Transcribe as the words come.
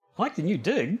like the new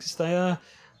digs, they are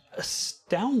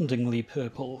astoundingly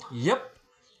purple. Yep.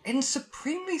 And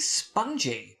supremely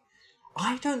spongy.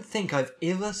 I don't think I've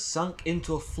ever sunk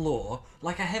into a floor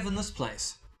like I have in this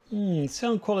place.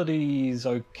 Sound quality's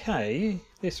okay.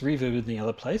 Less reverb in the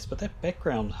other place, but that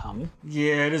background hum.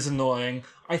 Yeah, it is annoying.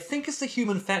 I think it's the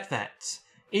human fat vats.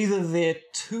 Either they're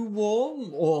too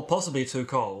warm or possibly too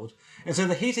cold, and so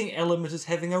the heating element is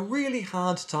having a really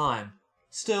hard time.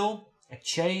 Still, a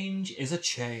change is a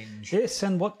change. Yes,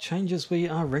 and what changes we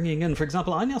are ringing in. For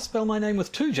example, I now spell my name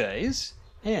with 2 J's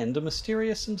and a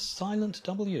mysterious and silent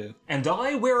W. And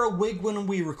I wear a wig when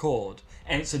we record,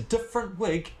 and it's a different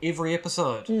wig every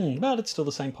episode. But it's still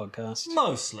the same podcast.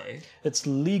 Mostly. It's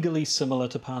legally similar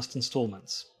to past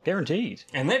installments. Guaranteed.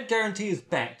 And that guarantee is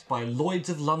backed by Lloyd's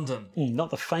of London.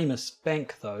 Not the famous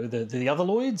bank, though. The other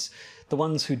Lloyds, the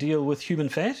ones who deal with human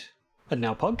fat, are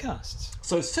now podcasts.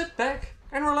 So sit back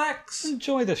and relax.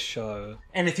 Enjoy the show.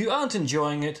 And if you aren't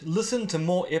enjoying it, listen to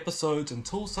more episodes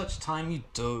until such time you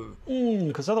do.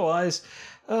 Because otherwise,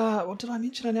 what did I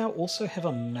mention? I now also have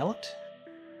a mallet.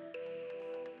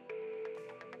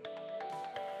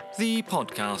 The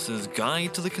Podcaster's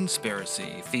Guide to the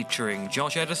Conspiracy, featuring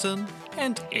Josh Edison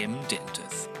and M.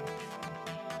 Dentith.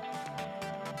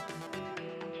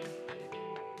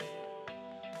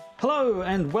 Hello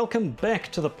and welcome back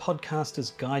to the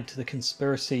Podcaster's Guide to the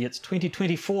Conspiracy. It's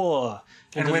 2024.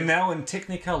 And we're now in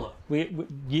Technicolor.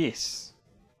 Yes,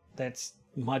 that's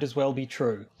might as well be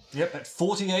true. Yep, at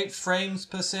 48 frames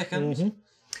per second.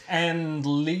 And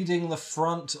leading the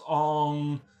front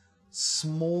on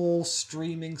small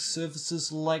streaming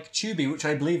services like Tubi, which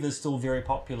I believe is still very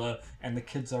popular, and the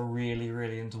kids are really,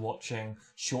 really into watching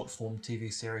short-form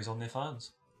TV series on their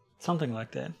phones. Something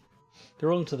like that.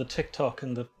 They're all into the TikTok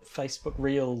and the Facebook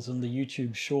Reels and the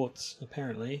YouTube Shorts,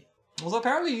 apparently. Although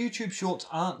apparently YouTube Shorts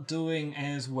aren't doing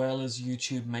as well as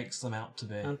YouTube makes them out to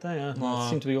be. Aren't they? No. It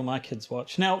seems to be all my kids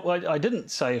watch. Now, I didn't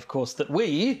say, of course, that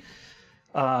we,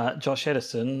 Josh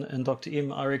Edison and Dr.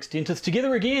 M. R.X. Dentith,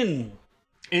 together again.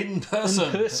 In person.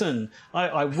 In person.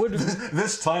 I would...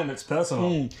 This time it's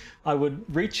personal. I would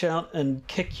reach out and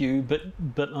kick you,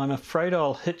 but I'm afraid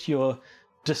I'll hit your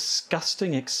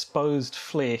disgusting exposed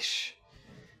flesh.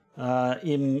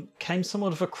 Came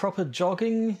somewhat of a cropper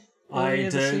jogging earlier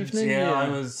this evening. Yeah.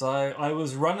 I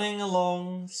was running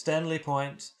along Stanley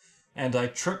Point, and I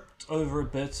tripped over a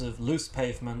bit of loose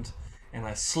pavement, and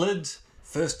I slid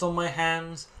first on my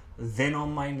hands, then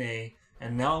on my knee.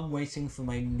 And now I'm waiting for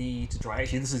my knee to dry.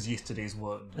 Actually, this is yesterday's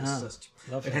wound. It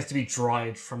has to be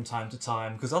dried from time to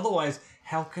time, because otherwise,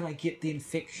 how can I get the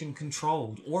infection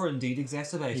controlled or indeed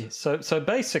exacerbated? Yes, so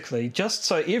basically, just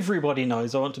so everybody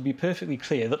knows, I want to be perfectly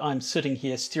clear that I'm sitting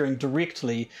here staring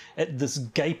directly at this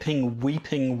gaping,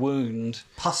 weeping wound.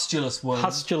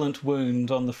 Pustulant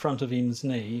wound on the front of M's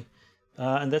knee.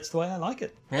 And that's the way I like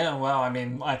it. Yeah, well, I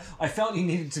mean, I felt you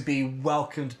needed to be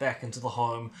welcomed back into the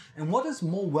home. And what is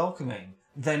more welcoming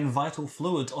than vital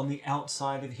fluids on the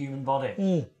outside of the human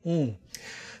body?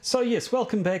 So, yes,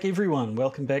 welcome back, everyone.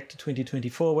 Welcome back to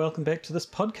 2024. Welcome back to this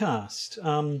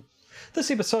podcast.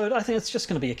 This episode, I think it's just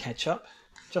going to be a catch-up.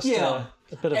 Just a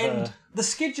bit of and the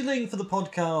scheduling for the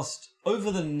podcast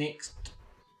over the next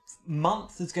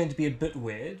month is going to be a bit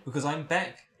weird, because I'm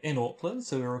back in Auckland,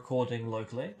 so we're recording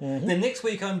locally. Then next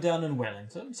week I'm down in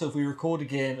Wellington, so if we record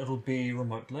again, it'll be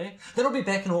remotely. Then I'll be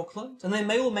back in Auckland, and there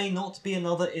may or may not be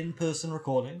another in-person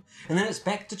recording. And then it's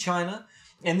back to China,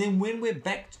 and then when we're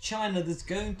back to China, there's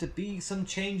going to be some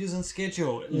changes in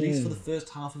schedule, at least for the first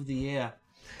half of the year.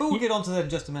 But we'll get onto that in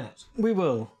just a minute. We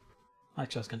will.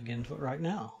 Actually, I was going to get into it right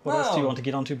now. What else do you want to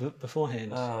get onto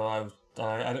beforehand?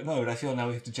 I don't know, but I feel now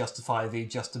we have to justify the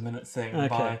just a minute thing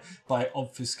by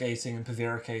obfuscating and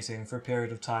prevaricating for a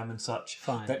period of time and such.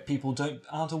 Fine. That people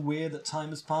aren't aware that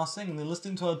time is passing, and they're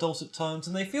listening to our dulcet tones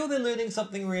and they feel they're learning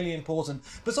something really important,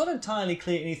 but it's not entirely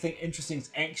clear anything interesting is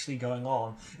actually going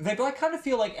on. In fact, I kind of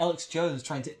feel like Alex Jones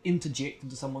trying to interject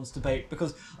into someone's debate,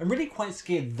 because I'm really quite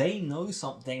scared they know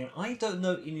something and I don't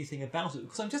know anything about it,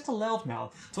 because I'm just a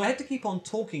loudmouth. So I have to keep on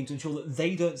talking to ensure that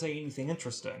they don't say anything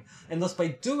interesting. And thus by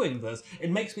doing this,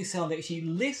 it makes me sound actually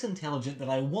less intelligent than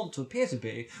I want to appear to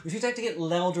be, which means I have to get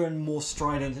louder and more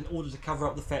strident in order to cover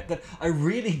up the fact that I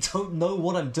really don't know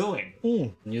what I'm doing.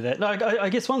 Knew that. No, I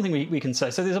guess one thing we can say,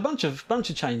 so there's a bunch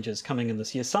of changes coming in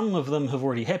this year. Some of them have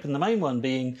already happened. The main one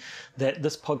being that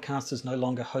this podcast is no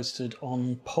longer hosted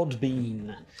on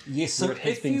Podbean. Yes, so it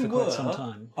has if been you for quite some were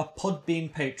time. a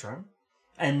Podbean patron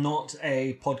and not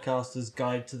a Podcaster's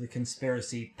Guide to the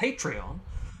Conspiracy Patreon,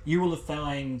 you will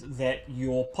find that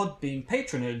your Podbean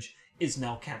patronage is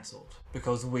now cancelled,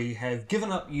 because we have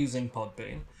given up using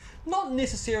Podbean. Not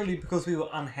necessarily because we were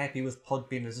unhappy with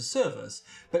Podbean as a service,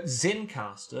 but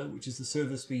Zencastr, which is the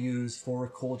service we use for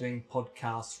recording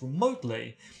podcasts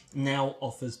remotely, now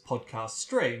offers podcast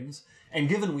streams, and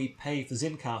given we pay for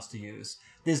Zencastr use,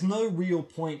 there's no real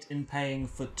point in paying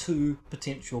for 2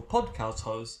 potential podcast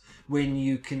hosts when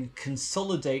you can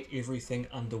consolidate everything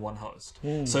under one host.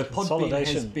 So Podbean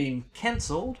has been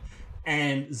cancelled,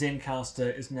 and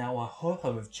Zencastr is now a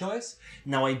home of choice.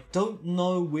 Now, I don't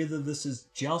know whether this is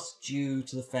just due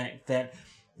to the fact that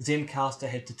Zencastr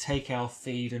had to take our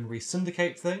feed and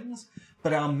re-syndicate things,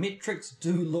 but our metrics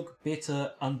do look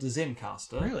better under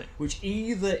Zencastr, Really? which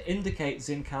either indicates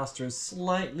Zencastr is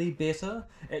slightly better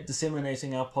at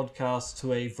disseminating our podcasts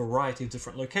to a variety of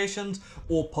different locations,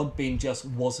 or Podbean just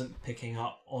wasn't picking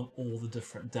up on all the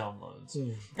different downloads.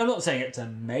 I'm not saying it's a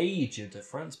major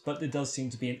difference, but there does seem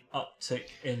to be an uptick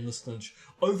in listenage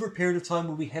over a period of time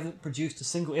where we haven't produced a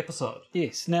single episode.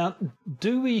 Yes. Now,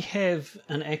 do we have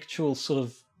an actual sort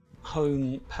of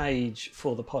home page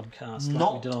for the podcast like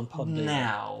Not we did on Podbean?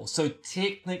 now. So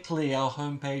technically our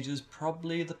homepage is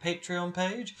probably the Patreon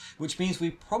page, which means we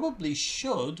probably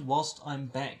should, whilst I'm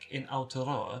back in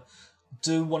Aotearoa,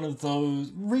 do one of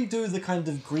those, redo the kind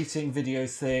of greeting video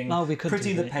thing, Oh, we could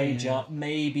pretty do the that, page yeah. up,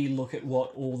 maybe look at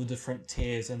what all the different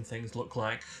tiers and things look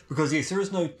like. Because yes, there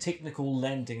is no technical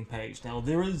landing page. Now,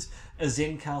 there is a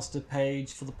Zencastr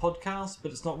page for the podcast,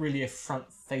 but it's not really a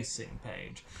front-facing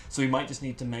page. So we might just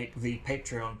need to make the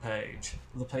Patreon page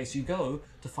the place you go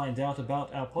to find out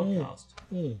about our podcast.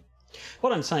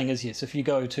 What I'm saying is, yes, if you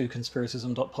go to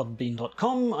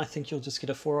conspiracism.podbean.com, I think you'll just get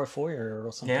a 404 error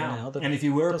or something now. That And if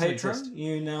you were a doesn't patron, exist.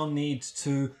 you now need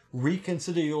to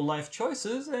reconsider your life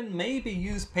choices and maybe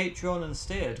use Patreon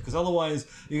instead, because otherwise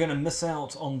you're going to miss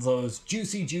out on those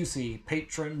juicy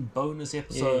patron bonus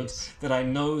episodes that I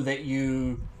know that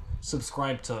you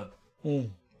subscribe to.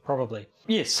 Probably.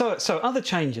 Yes, so other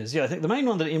changes. Yeah, I think the main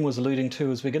one that Em was alluding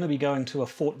to is we're going to be going to a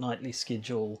fortnightly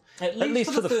schedule. At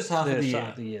least for the first half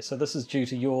of the year. So this is due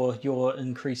to your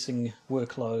increasing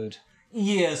workload.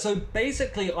 Yeah, so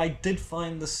basically I did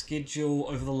find the schedule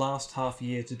over the last half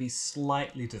year to be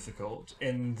slightly difficult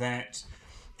in that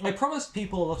I promised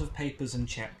people a lot of papers and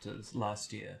chapters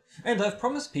last year, and I've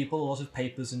promised people a lot of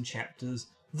papers and chapters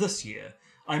this year.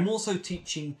 I'm also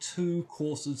teaching 2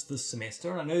 courses this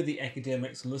semester, and I know the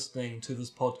academics listening to this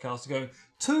podcast are going,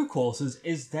 2 courses,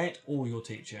 is that all you're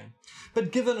teaching?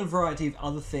 But given a variety of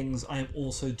other things I am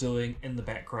also doing in the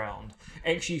background,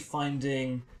 actually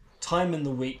finding time in the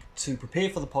week to prepare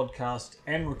for the podcast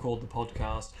and record the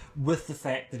podcast, with the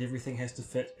fact that everything has to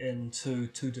fit into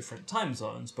 2 different time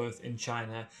zones, both in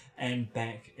China and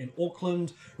back in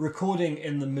Auckland. Recording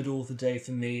in the middle of the day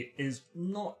for me is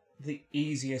not the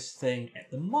easiest thing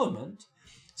at the moment.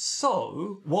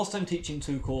 So, whilst I'm teaching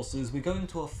 2 courses, we're going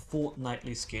to a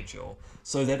fortnightly schedule.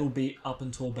 So that'll be up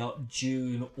until about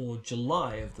June or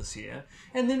July of this year.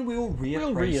 And then we'll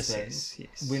reassess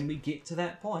things when we get to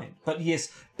that point. But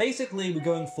yes, basically we're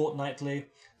going fortnightly.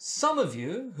 Some of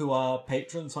you who are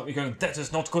patrons might be going, that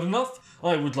is not good enough.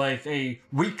 I would like a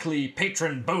weekly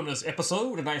patron bonus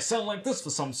episode, and I sound like this for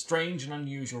some strange and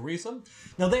unusual reason.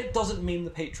 Now, that doesn't mean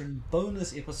the patron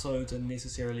bonus episodes are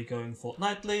necessarily going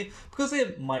fortnightly, because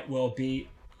there might well be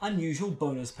unusual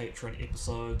bonus patron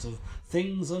episodes of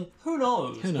things, and who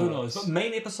knows. But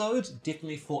main episodes,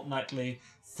 definitely fortnightly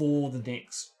for the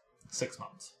next 6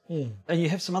 months. And you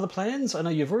have some other plans? I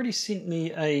know you've already sent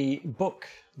me a book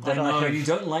that I know, have... you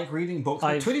don't like reading books,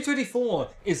 but 2024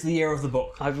 is the year of the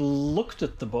book. I've looked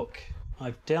at the book.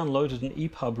 I've downloaded an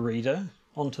EPUB reader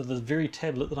onto the very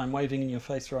tablet that I'm waving in your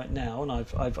face right now, and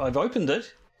I've opened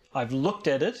it. I've looked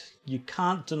at it. You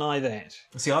can't deny that.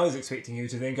 See, I was expecting you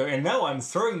to then go, and now I'm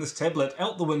throwing this tablet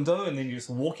out the window, and then you're just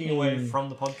walking away from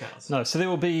the podcast. No, so there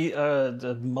will be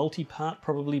a multi-part,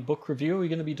 probably, book review. Are you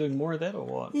going to be doing more of that, or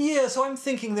what? Yeah, so I'm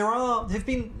thinking there have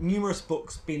been numerous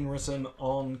books being written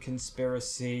on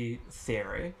conspiracy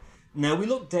theory. Now, we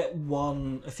looked at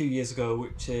one a few years ago,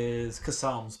 which is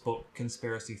Kassam's book,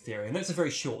 Conspiracy Theory, and that's a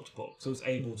very short book, so I was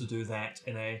able to do that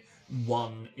in a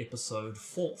 1-episode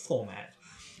format.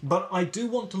 But I do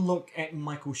want to look at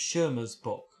Michael Shermer's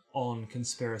book on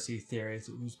conspiracy theories.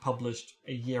 It was published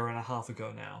a year and a half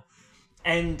ago now.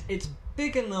 And it's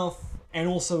big enough, and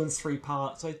also in 3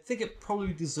 parts, I think it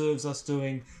probably deserves us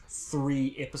doing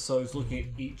 3 episodes looking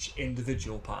at each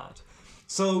individual part.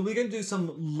 So we're going to do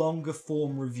some longer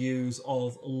form reviews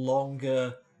of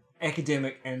longer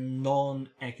academic and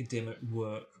non-academic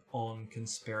work on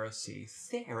conspiracy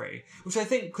theory, which I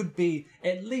think could be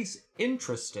at least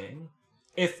interesting,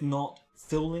 if not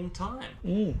filling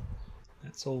time.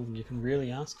 That's all you can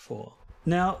really ask for.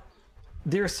 Now,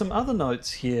 there are some other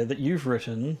notes here that you've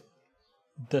written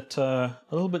that a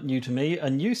little bit new to me. A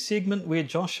new segment where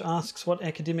Josh asks what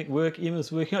academic work Em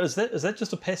is working on. Is that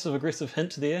just a passive-aggressive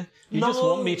hint there? You just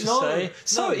want me to say...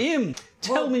 So, Em,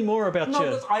 tell me more about you.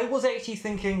 No, I was actually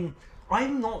thinking...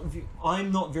 I'm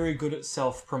not very good at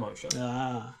self-promotion.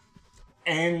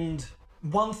 And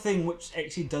one thing which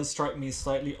actually does strike me as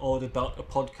slightly odd about a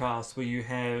podcast where you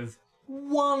have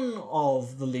one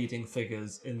of the leading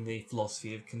figures in the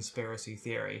philosophy of conspiracy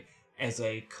theory as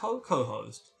a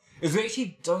co-host is we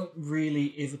actually don't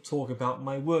really ever talk about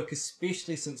my work,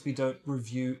 especially since we don't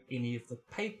review any of the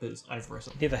papers I've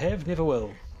written. Never have, never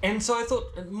will. And so I thought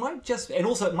it might just... And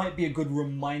also it might be a good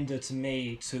reminder to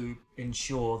me to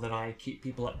ensure that I keep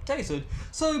people updated.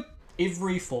 So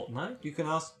every fortnight you can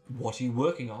ask, what are you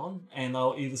working on? And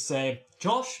I'll either say,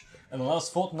 Josh, in the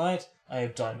last fortnight I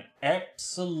have done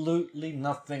absolutely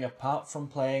nothing apart from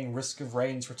playing Risk of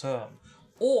Rain's Return.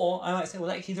 Or I might say, well,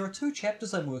 actually, there are 2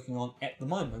 chapters I'm working on at the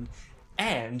moment,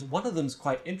 and one of them's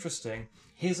quite interesting.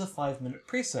 Here's a 5-minute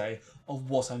pre-say of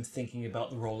what I'm thinking about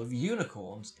the role of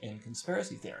unicorns in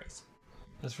conspiracy theories.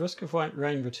 Is Risk of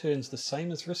Rain Returns the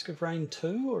same as Risk of Rain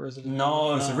 2, or is it...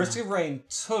 No, so Risk of Rain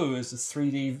 2 is the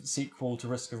 3D sequel to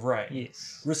Risk of Rain.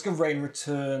 Yes. Risk of Rain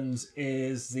Returns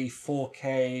is the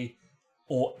 4K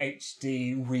or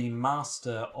HD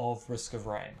remaster of Risk of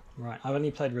Rain. Right, I've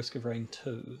only played Risk of Rain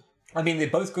 2. I mean, they're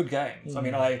both good games. I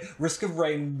mean, Risk of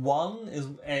Rain 1 is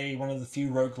one of the few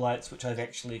roguelites which I've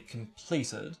actually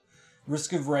completed.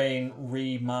 Risk of Rain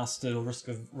Remastered or Risk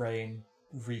of Rain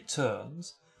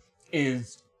Returns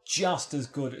is just as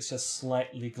good. It's just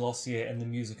slightly glossier and the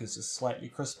music is just slightly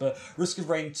crisper. Risk of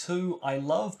Rain 2 I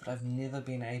love, but I've never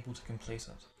been able to complete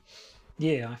it.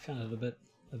 Yeah, I found it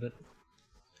a bit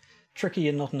tricky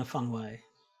and not in a fun way.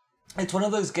 It's one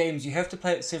of those games you have to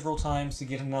play it several times to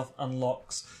get enough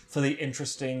unlocks for the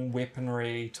interesting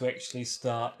weaponry to actually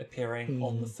start appearing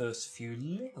on the first few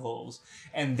levels,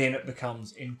 and then it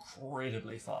becomes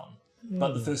incredibly fun.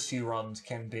 But the first few runs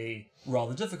can be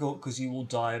rather difficult because you will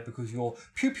die because your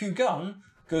pew-pew gun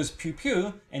goes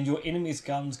pew-pew and your enemy's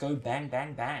guns go bang,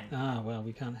 bang, bang. Ah, well,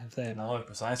 we can't have that. No,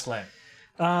 precisely.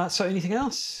 So anything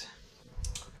else?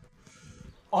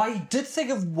 I did think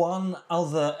of one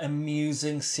other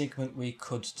amusing segment we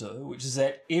could do, which is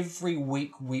that every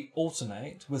week we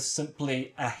alternate with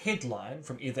simply a headline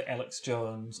from either Alex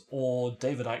Jones or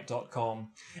davidike.com,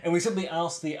 and we simply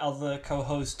ask the other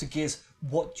co-host to guess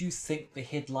what you think the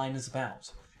headline is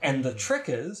about. And the trick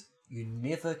is, you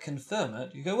never confirm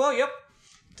it. You go, well, yep,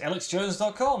 it's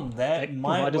alexjones.com. That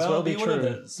might well be what it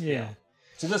is. Yeah.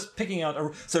 So just picking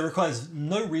out... So it requires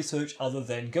no research other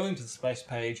than going to the splash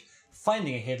page,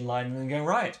 finding a headline, and then going,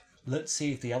 right, let's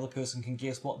see if the other person can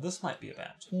guess what this might be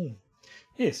about.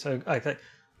 Yeah, so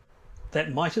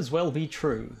that might as well be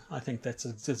true. I think that's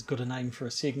as good a name for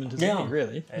a segment as any,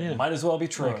 really. It might as well be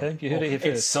true. Okay, you heard it here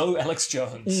first. It's so Alex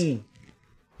Jones.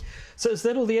 So is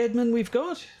that all the admin we've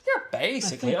got? Yeah,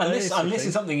 basically. Unless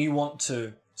there's something you want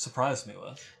to surprise me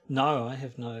with. No, I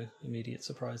have no immediate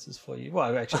surprises for you.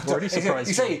 Well, actually, I've already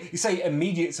surprised you. You say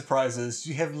immediate surprises. Do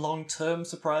you have long-term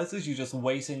surprises you're just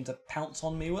waiting to pounce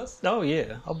on me with? Oh,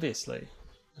 yeah, obviously.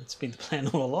 It's been the plan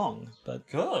all along, but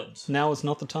good. Now is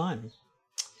not the time.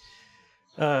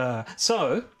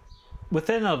 So, with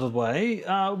that out of the way,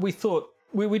 we thought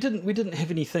we didn't have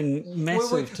anything massive to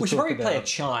talk about. We should probably play a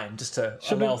chime just to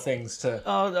allow things to...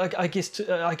 I guess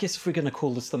if we're going to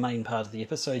call this the main part of the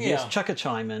episode, yes, chuck a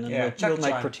chime in and we'll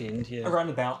make pretend. Yeah.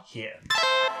 Around about here.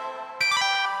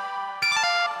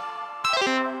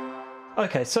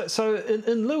 Okay, so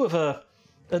in lieu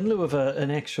of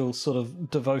an actual sort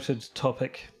of devoted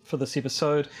topic for this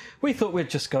episode, we thought we'd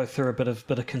just go through a bit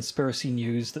of conspiracy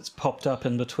news that's popped up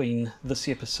in between this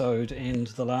episode and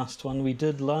the last one we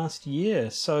did last year.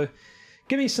 So,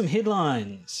 give me some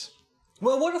headlines.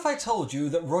 Well, what if I told you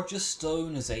that Roger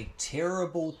Stone is a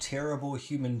terrible, terrible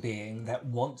human being that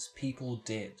wants people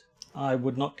dead? I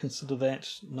would not consider that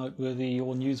noteworthy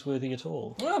or newsworthy at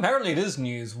all. Well, apparently it is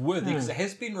newsworthy because it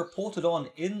has been reported on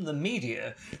in the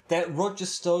media that Roger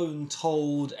Stone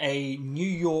told a New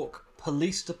York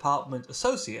Police Department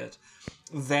associate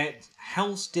that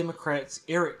House Democrats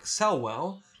Eric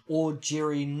Swalwell or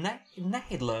Jerry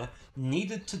Nadler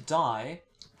needed to die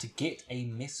to get a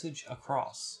message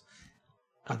across.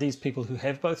 Are these people who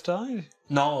have both died?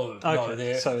 No,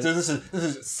 okay. So this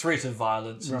is threat of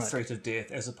violence and threat of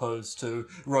death, as opposed to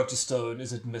Roger Stone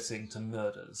is admitting to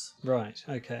murders. Right.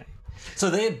 Okay. So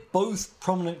they're both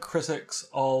prominent critics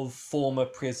of former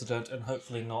president and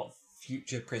hopefully not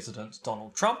future president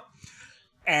Donald Trump,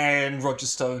 and Roger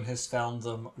Stone has found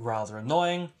them rather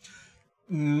annoying.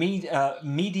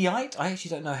 Mediate. I actually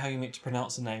don't know how you meant to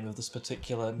pronounce the name of this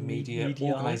particular media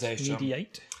organisation.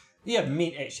 Mediate? Yeah,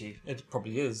 actually, it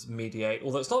probably is Mediate.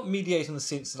 Although it's not Mediate in the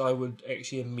sense that I would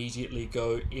actually immediately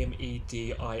go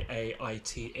Mediaite.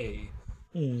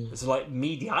 It's like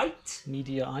Mediate?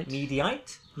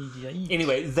 Mediate.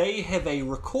 Anyway, they have a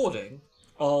recording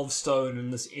of Stone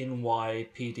and this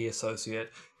NYPD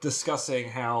associate discussing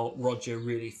how Roger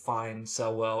really finds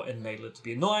Selwell and Naylor to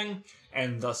be annoying,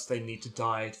 and thus they need to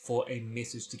die for a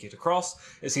message to get across.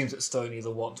 It seems that Stone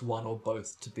either wants one or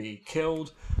both to be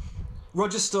killed.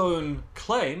 Roger Stone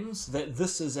claims that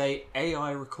this is a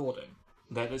AI recording.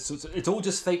 That it's all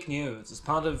just fake news. It's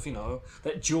part of,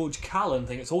 that George Carlin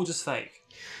thing. It's all just fake.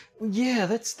 Yeah,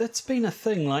 that's been a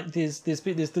thing. Like there's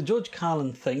the George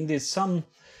Carlin thing. There's some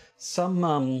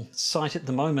site at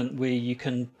the moment where you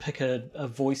can pick a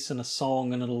voice in a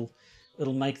song and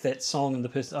it'll make that song, and the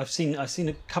person I've seen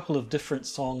a couple of different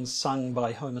songs sung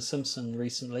by Homer Simpson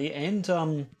recently, and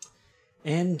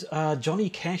Johnny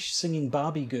Cash singing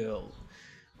Barbie Girl,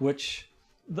 which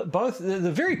they're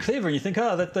very clever, and you think,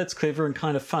 that's clever and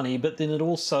kind of funny, but then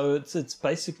it's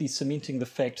basically cementing the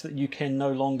fact that you can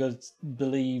no longer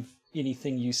believe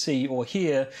anything you see or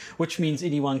hear, which means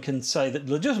anyone can say that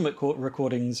legitimate court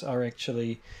recordings are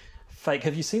actually fake.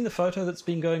 Have you seen the photo that's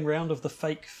been going around of the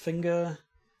fake finger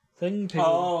thing?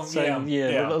 People saying,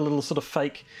 a little sort of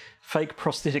fake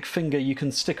prosthetic finger you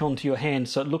can stick onto your hand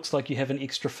so it looks like you have an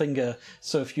extra finger.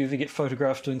 So if you ever get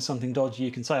photographed doing something dodgy,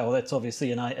 you can say, that's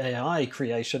obviously an AI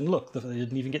creation. Look, they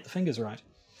didn't even get the fingers right.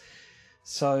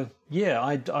 So,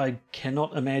 I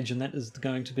cannot imagine that is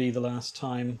going to be the last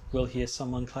time we'll hear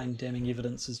someone claim damning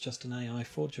evidence is just an AI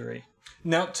forgery.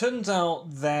 Now, it turns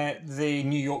out that the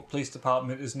New York Police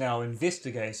Department is now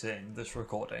investigating this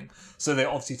recording. So they're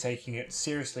obviously taking it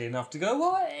seriously enough to go,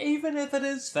 well, even if it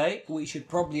is fake, we should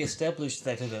probably establish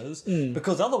that it is.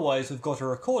 Because otherwise we've got a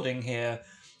recording here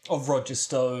of Roger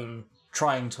Stone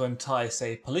trying to entice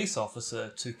a police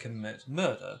officer to commit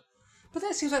murder. But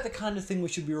that seems like the kind of thing we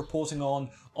should be reporting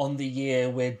on the year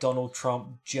where Donald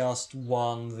Trump just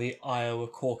won the Iowa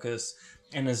caucus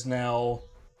and is now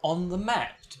on the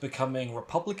map to becoming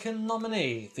Republican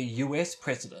nominee for US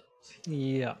president.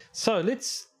 Yeah. So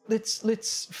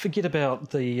let's forget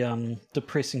about the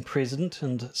depressing present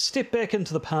and step back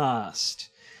into the past.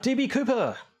 D.B.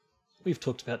 Cooper. We've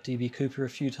talked about D.B. Cooper a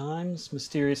few times.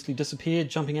 Mysteriously disappeared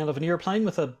jumping out of an aeroplane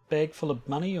with a bag full of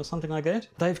money or something like that.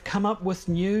 They've come up with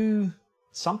new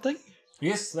something?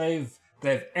 Yes, they've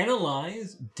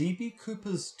analysed D.B.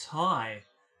 Cooper's tie,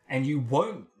 and you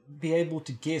won't be able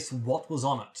to guess what was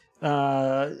on it.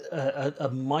 A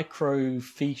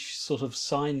microfiche sort of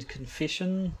signed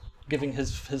confession giving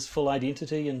his full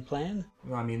identity and plan.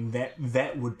 I mean,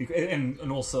 that would be...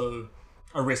 And also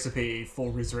a recipe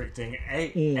for resurrecting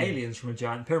aliens from a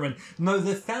giant pyramid. No,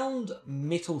 they found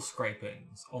metal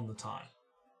scrapings on the tie.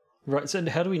 Right, so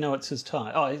how do we know it's his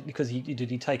tie? Oh, because he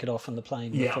take it off on the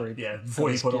plane before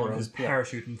he put on his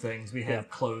parachute and things. We have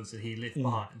clothes that he left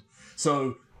behind.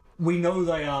 So we know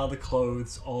they are the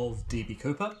clothes of D.B.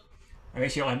 Cooper. And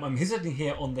actually, I'm hesitating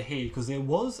here on the he because there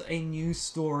was a news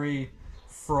story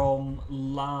from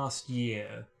last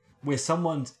year where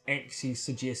someone's actually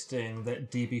suggesting that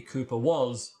D.B. Cooper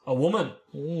was a woman,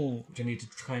 which I need to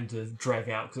kind of drag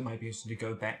out because it might be interesting to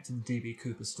go back to the D.B.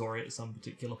 Cooper story at some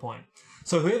particular point.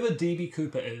 So whoever D.B.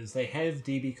 Cooper is, they have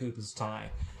D.B. Cooper's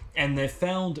tie, and they've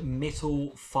found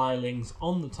metal filings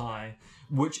on the tie,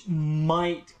 which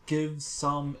might give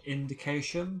some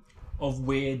indication of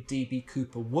where D.B.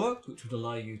 Cooper worked, which would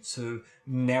allow you to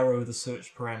narrow the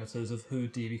search parameters of who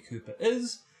D.B. Cooper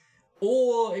is.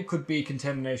 Or it could be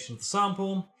contamination of the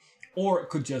sample, or it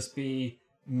could just be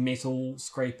metal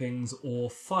scrapings or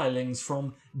filings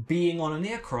from being on an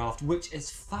aircraft, which, as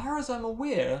far as I'm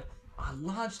aware, are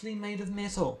largely made of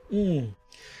metal.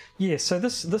 Yeah, so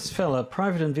this fella,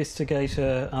 private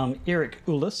investigator Eric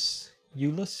Ulis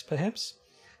perhaps,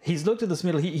 he's looked at this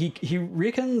metal. He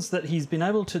reckons that he's been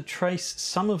able to trace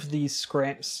some of these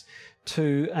scraps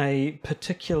to a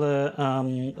particular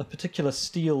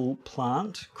steel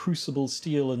plant, Crucible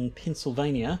Steel in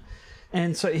Pennsylvania,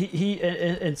 and so he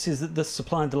says that this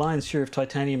supplied the lion's share of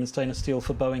titanium and stainless steel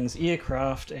for Boeing's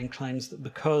aircraft, and claims that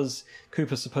because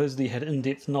Cooper supposedly had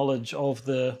in-depth knowledge of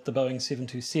the Boeing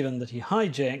 727 that he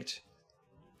hijacked,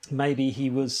 maybe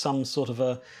he was some sort of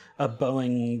a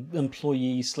Boeing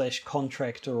employee /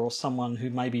 contractor or someone who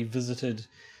maybe visited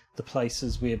the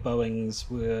places where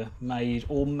Boeings were made,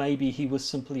 or maybe he was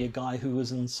simply a guy who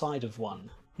was inside of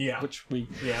one. Yeah. Which we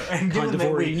and kind of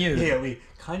already knew. Yeah, we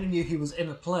kind of knew he was in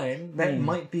a plane. That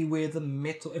might be where the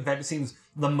metal... In fact, it seems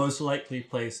the most likely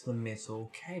place the metal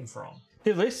came from.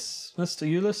 Nevertheless, Mr.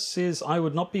 Eulis says, I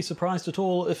would not be surprised at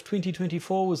all if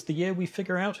 2024 was the year we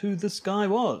figure out who this guy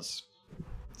was.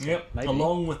 So yep, maybe.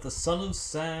 Along with the son of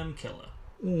Sam Killer.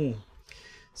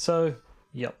 So,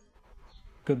 yep.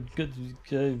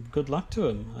 Good luck to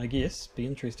him, I guess. Be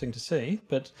interesting to see.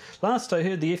 But last I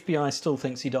heard, the FBI still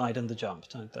thinks he died in the jump,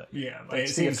 don't they? Yeah, but it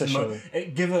seems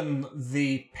given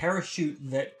the parachute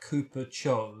that Cooper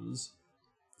chose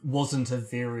wasn't a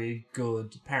very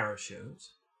good parachute,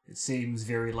 it seems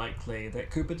very likely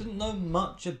that Cooper didn't know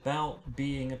much about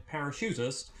being a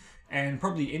parachutist and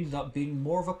probably ended up being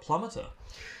more of a plummeter.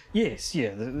 Yes,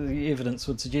 yeah. The evidence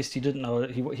would suggest he didn't know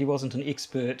it. He wasn't an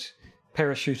expert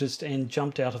parachutist and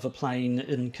jumped out of a plane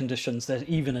in conditions that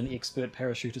even an expert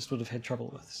parachutist would have had trouble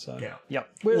with. So yeah.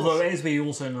 Although, as we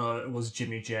also know, it was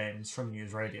Jimmy James from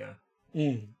News Radio.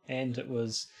 And it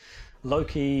was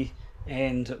Loki,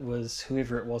 and it was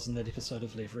whoever it was in that episode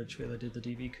of Leverage where they did the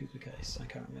D.B. Cooper case. I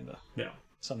can't remember. Yeah.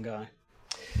 Some guy.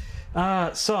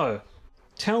 So,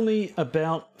 tell me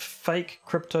about fake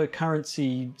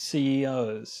cryptocurrency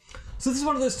CEOs. So this is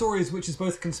one of those stories which is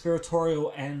both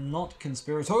conspiratorial and not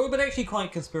conspiratorial, but actually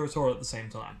quite conspiratorial at the same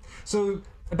time. So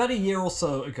about a year or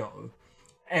so ago,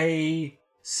 a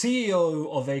CEO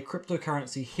of a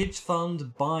cryptocurrency hedge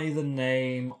fund by the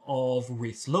name of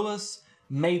Reese Lewis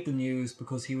made the news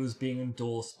because he was being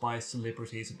endorsed by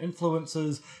celebrities and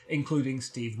influencers, including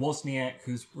Steve Wozniak,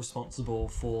 who's responsible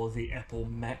for the Apple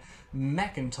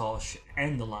Macintosh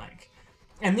and the like.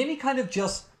 And then he kind of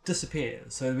just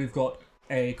disappears. So we've got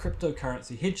a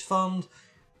cryptocurrency hedge fund.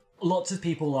 Lots of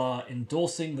people are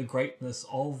endorsing the greatness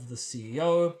of the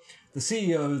CEO. The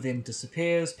CEO then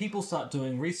disappears. People start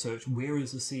doing research. Where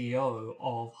is the CEO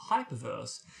of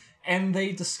Hyperverse? And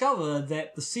they discover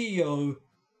that the CEO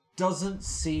doesn't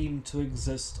seem to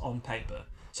exist on paper.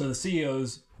 So the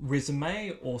CEO's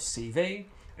resume or CV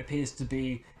appears to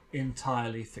be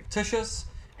entirely fictitious.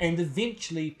 And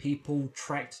eventually people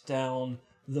tracked down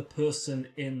the person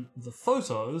in the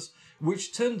photos,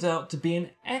 which turns out to be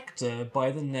an actor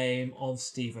by the name of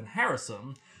Stephen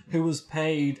Harrison, who was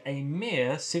paid a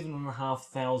mere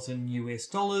 $7,500 US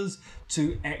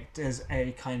to act as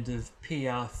a kind of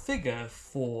PR figure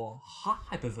for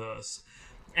Hyperverse.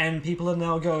 And people are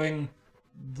now going,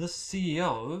 the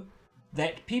CEO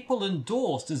that people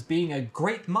endorsed as being a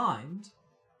great mind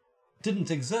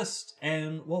didn't exist,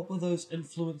 and what were those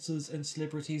influencers and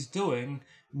celebrities doing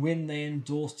when they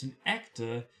endorsed an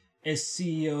actor as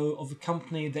CEO of a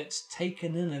company that's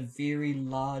taken in a very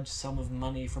large sum of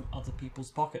money from other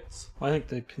people's pockets? I think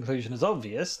the conclusion is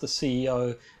obvious. The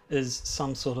CEO is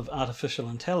some sort of artificial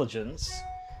intelligence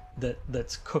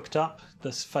that's cooked up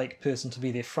this fake person to be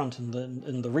their front in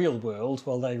the real world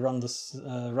while they run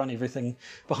everything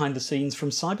behind the scenes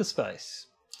from cyberspace.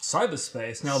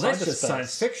 Cyberspace? Now that's just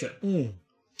science fiction.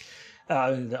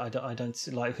 I don't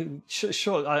see, like,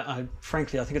 sure, I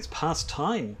frankly, I think it's past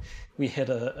time we had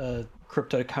a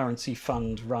cryptocurrency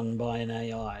fund run by an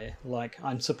AI. Like,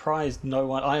 I'm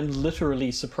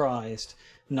literally surprised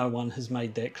no one has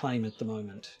made that claim at the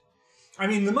moment. I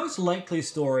mean, the most likely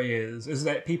story is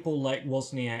that people like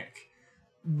Wozniak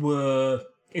were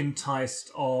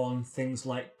enticed on things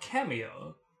like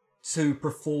Cameo to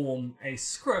perform a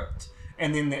script,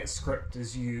 and then that script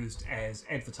is used as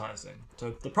advertising.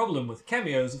 So the problem with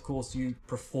Cameo is, of course, you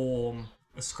perform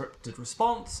a scripted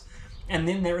response, and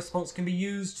then that response can be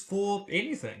used for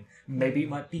anything. Maybe it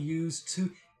might be used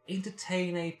to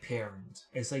entertain a parent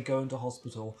as they go into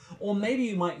hospital, or maybe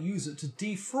you might use it to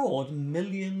defraud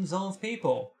millions of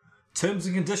people. Terms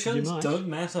and conditions don't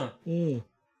matter.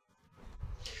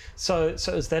 So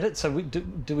is that it? So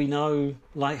do we know,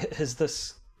 like, has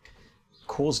this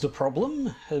caused a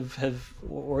problem?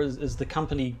 Or is the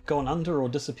company gone under or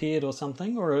disappeared or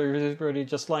something? Or is it really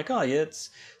just like, oh yeah,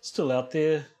 it's still out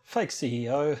there, fake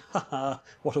CEO, haha,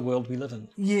 what a world we live in?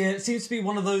 Yeah, it seems to be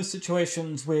one of those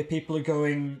situations where people are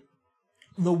going,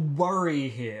 the worry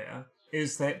here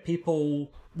is that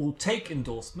people will take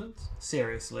endorsements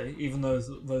seriously, even though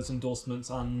those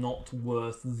endorsements are not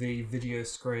worth the video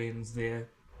screens they're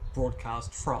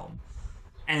broadcast from.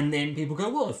 And then people go,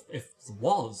 well, if the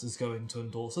Woz is going to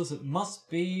endorse us, it must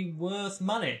be worth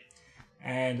money.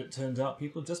 And it turns out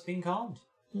people have just been conned.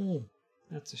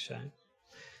 That's a shame.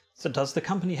 So does the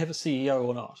company have a CEO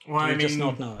or not? Well, Do we just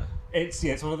not know? It's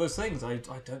one of those things. I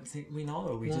don't think we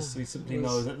know. We simply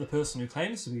know that the person who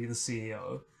claims to be the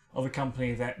CEO of a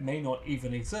company that may not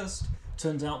even exist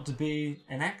turns out to be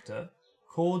an actor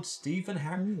called Stephen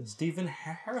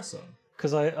Harrison.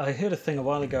 Because I heard a thing a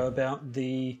while ago about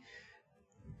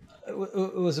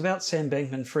it was about Sam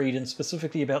Bankman-Fried, and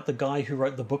specifically about the guy who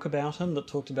wrote the book about him that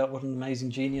talked about what an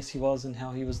amazing genius he was and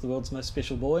how he was the world's most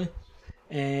special boy.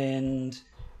 and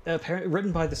apparently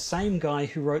written by the same guy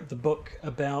who wrote the book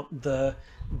about the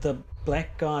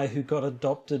black guy who got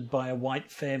adopted by a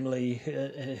white family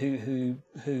who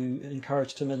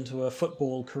encouraged him into a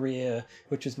football career,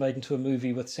 which was made into a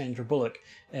movie with Sandra Bullock,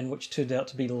 and which turned out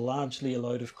to be largely a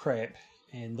load of crap.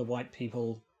 And the white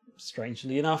people,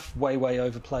 strangely enough, way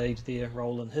overplayed their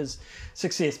role in his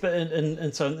success. But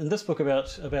and so in this book about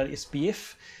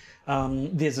SBF,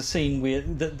 there's a scene where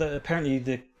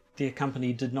apparently their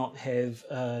company did not have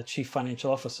a chief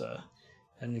financial officer.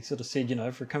 And he sort of said,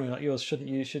 for a company like yours, shouldn't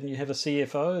you have a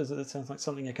CFO? That sounds like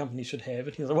something a company should have.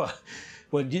 And he was like,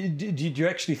 well, do you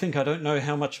actually think I don't know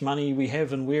how much money we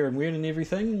have and where and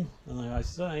everything? And I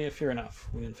said, oh, yeah, fair enough.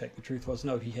 When in fact, the truth was,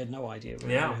 no, he had no idea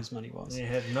where his money was. He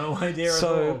had no idea at all.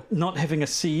 So not having a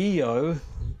CEO,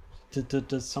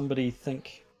 does somebody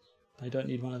think they don't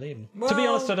need one of them? Well, to be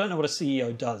honest, I don't know what a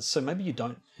CEO does, so maybe you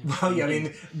don't. Well, yeah, I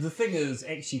mean, the thing is,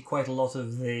 actually quite a lot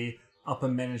of the upper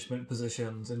management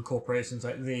positions in corporations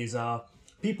like these are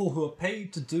people who are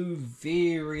paid to do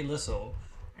very little,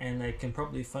 and they can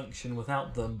probably function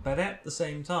without them. But at the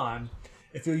same time,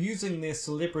 if you're using their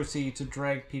celebrity to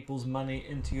drag people's money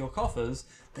into your coffers,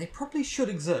 they probably should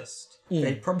exist.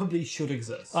 They probably should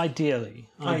exist. Ideally,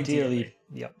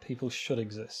 yep, people should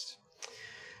exist.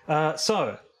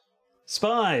 So,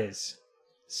 spies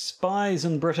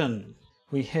in Britain.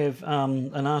 We have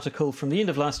an article from the end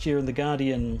of last year in The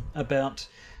Guardian about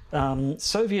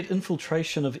Soviet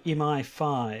infiltration of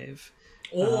MI5.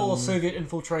 Or Soviet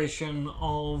infiltration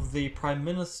of the Prime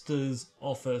Minister's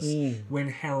office when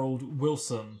Harold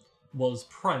Wilson was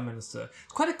Prime Minister.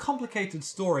 It's quite a complicated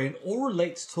story and all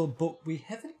relates to a book we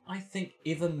haven't, I think,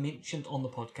 ever mentioned on the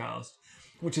podcast,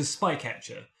 which is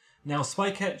Spycatcher. Now,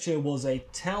 Spycatcher was a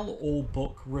tell-all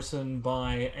book written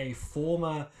by a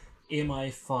former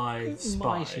MI5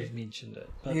 spy. Might have mentioned it,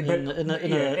 but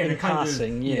in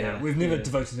passing, we've never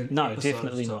devoted an episode. No,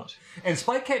 definitely not. And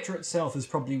Spycatcher itself is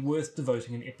probably worth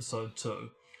devoting an episode to,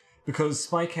 because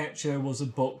Spycatcher was a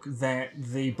book that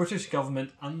the British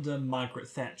government under Margaret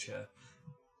Thatcher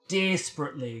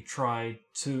desperately tried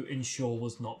to ensure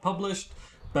was not published,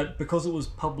 but because it was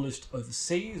published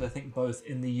overseas, I think both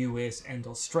in the US and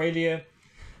Australia,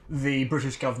 the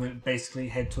British government basically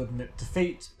had to admit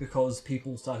defeat because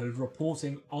people started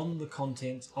reporting on the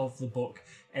content of the book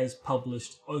as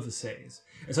published overseas.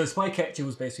 And so Spycatcher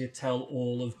was basically a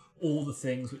tell-all of all the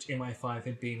things which MI5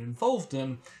 had been involved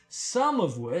in, some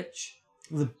of which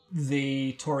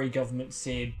the Tory government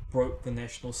said broke the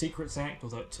National Secrets Act,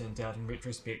 although it turned out in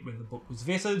retrospect when the book was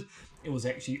vetted, it was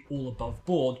actually all above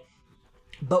board.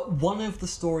 But one of the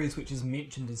stories which is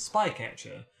mentioned in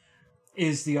Spycatcher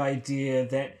is the idea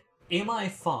that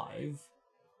MI5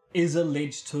 is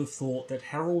alleged to have thought that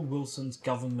Harold Wilson's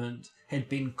government had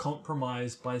been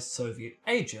compromised by Soviet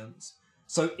agents,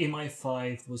 so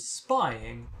MI5 was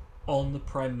spying on the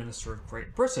Prime Minister of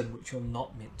Great Britain, which you're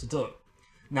not meant to do.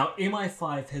 Now,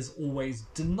 MI5 has always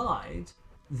denied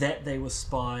that they were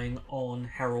spying on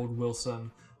Harold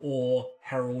Wilson or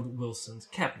Harold Wilson's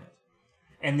cabinet.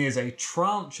 And there's a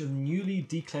tranche of newly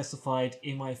declassified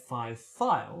MI5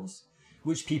 files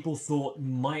which people thought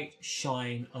might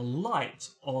shine a light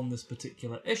on this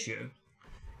particular issue.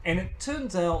 And it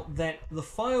turns out that the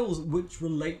files which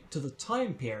relate to the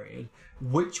time period,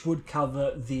 which would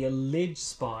cover the alleged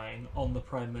spying on the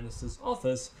Prime Minister's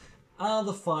office, are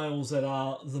the files that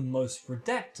are the most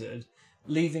redacted,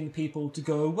 leaving people to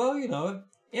go, well,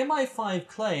 MI5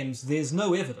 claims there's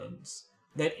no evidence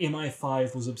that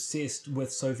MI5 was obsessed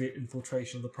with Soviet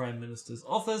infiltration of the Prime Minister's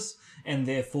office, and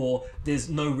therefore there's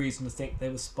no reason to think they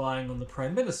were spying on the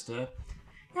Prime Minister.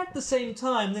 At the same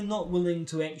time, they're not willing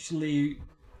to actually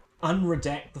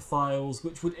unredact the files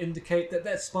which would indicate that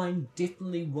that spying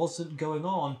definitely wasn't going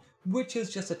on, which is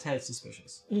just a tad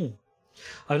suspicious.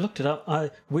 I looked it up.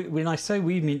 When I say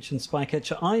we mentioned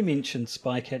Spycatcher, I mentioned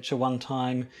Spycatcher one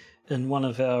time in one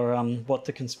of our What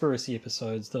the Conspiracy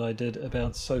episodes that I did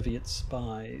about Soviet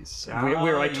spies,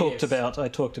 where I talked about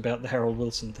the Harold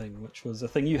Wilson thing, which was a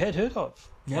thing you had heard of.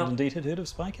 Yeah. And indeed had heard of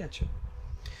Spycatcher.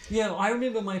 Yeah, I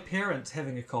remember my parents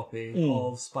having a copy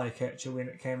of Spycatcher when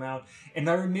it came out, and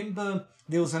I remember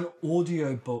there was an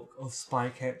audio book of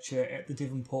Spycatcher at the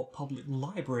Devonport Public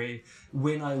Library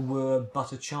when I were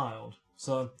but a child.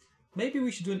 So maybe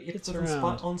we should do an episode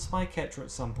on Spycatcher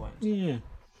at some point. Yeah.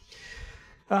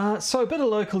 So a bit of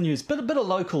local news, bit of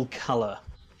local colour.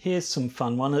 Here's some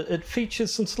fun one. It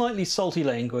features some slightly salty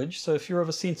language, so if you're of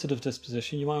a sensitive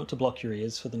disposition, you might want to block your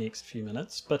ears for the next few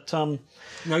minutes. But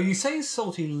now, you say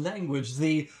salty language.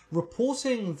 The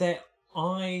reporting that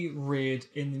I read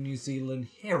in the New Zealand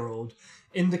Herald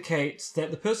indicates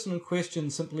that the person in question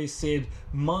simply said,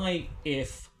 "My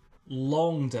F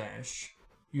long dash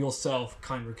yourself,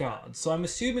 kind regards." So I'm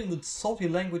assuming the salty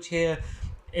language here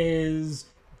is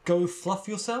 "go fluff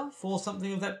yourself" or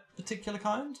something of that particular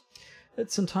kind.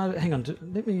 It's entirely. Hang on.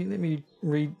 Let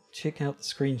me check out the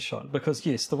screenshot, because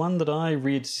yes, the one that I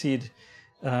read said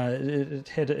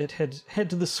it had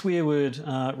the swear word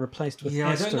replaced with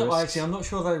asterisks. I don't know. Actually, I'm not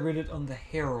sure if I read it on the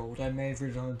Herald. I may have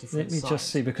read it on a different site. Let me just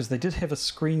see, because they did have a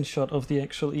screenshot of the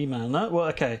actual email. No, well,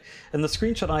 okay. In the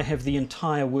screenshot I have, the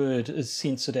entire word is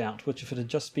censored out, which if it had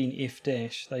just been F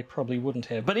dash, they probably wouldn't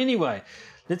have. But anyway,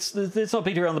 let's not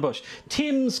beat around the bush.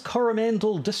 Thames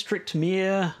Coromandel District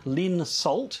Mayor Len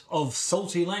Salt. Of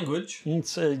salty language.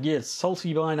 It's, yes,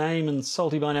 salty by name and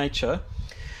salty by nature.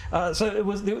 So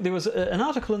there was an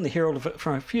article in the Herald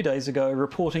from a few days ago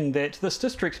reporting that this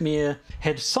district mayor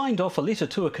had signed off a letter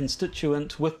to a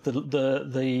constituent with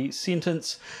the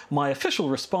sentence, "My official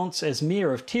response as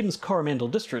mayor of Thames Coromandel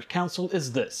District Council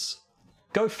is this: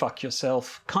 go fuck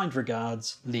yourself, kind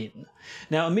regards, Len."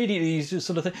 Now, immediately you just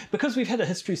sort of think, because we've had a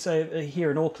history, say, here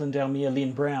in Auckland, our Mayor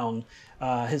Len Brown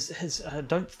has I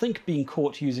don't think, been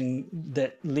caught using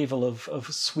that level of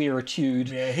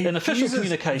swearitude in official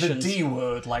communications. The D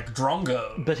word, like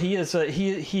drongo. But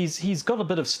he's got a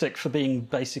bit of stick for being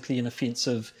basically an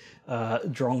offensive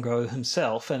drongo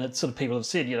himself, and it's sort of, people have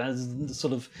said, the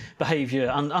sort of behaviour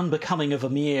unbecoming of a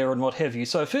mayor and what have you.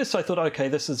 So at first I thought, okay,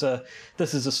 this is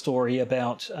a story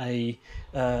about a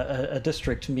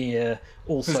district mayor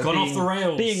also who's gone off the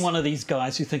rails, being one of these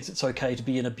guys who thinks it's okay to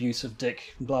be an abusive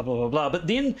dick, blah blah blah blah. But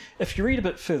then if you read a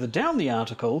bit further down the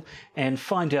article and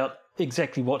find out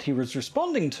exactly what he was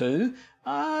responding to,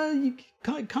 you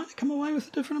kind of come away with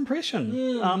a different impression.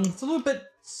 It's a little bit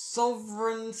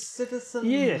sovereign citizen.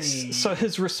 Yes, so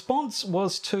his response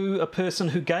was to a person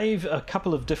who gave a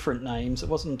couple of different names. It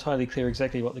wasn't entirely clear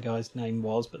exactly what the guy's name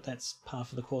was, but that's par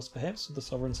for the course perhaps with the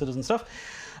sovereign citizen stuff.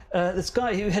 This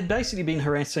guy who had basically been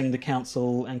harassing the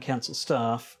council and council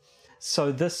staff.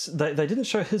 So they didn't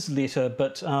show his letter,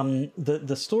 but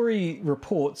the story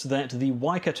reports that the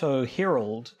Waikato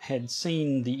Herald had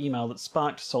seen the email that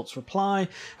sparked Salt's reply.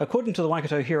 According to the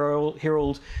Waikato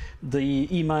Herald, the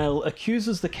email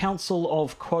accuses the council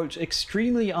of, quote,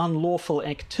 extremely unlawful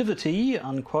activity,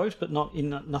 unquote, but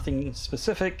nothing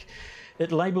specific.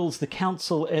 It labels the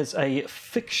council as a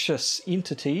fictitious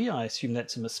entity. I assume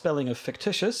that's a misspelling of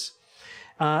fictitious.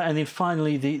 And then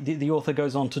finally, the author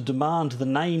goes on to demand the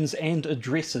names and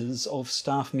addresses of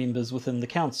staff members within the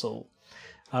council.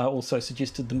 Also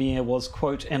suggested the mayor was,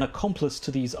 quote, an accomplice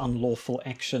to these unlawful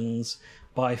actions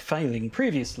by failing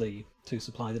previously to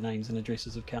supply the names and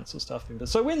addresses of council staff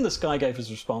members. So when this guy gave his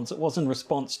response, it was in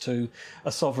response to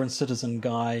a sovereign citizen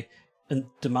guy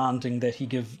demanding that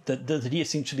that he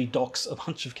essentially docks a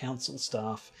bunch of council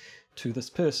staff to this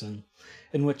person,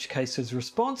 in which case his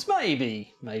response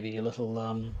maybe a little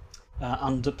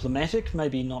undiplomatic,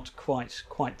 maybe not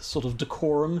quite the sort of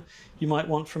decorum you might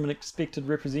want from an expected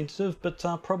representative, but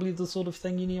probably the sort of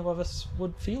thing any of us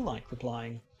would feel like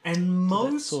replying. And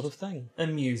most that sort of thing.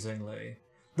 Amusingly,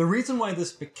 the reason why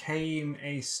this became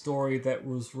a story that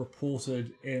was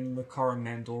reported in the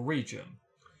Coromandel region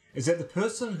is that the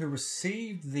person who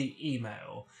received the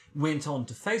email went on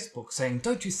to Facebook saying,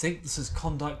 "Don't you think this is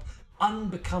conduct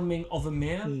unbecoming of a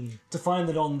mayor?" To find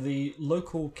that on the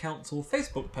local council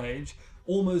Facebook page,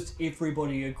 almost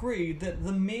everybody agreed that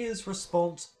the mayor's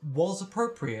response was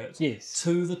appropriate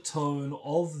to the tone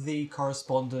of the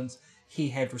correspondence he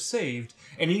had received.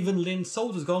 And even Len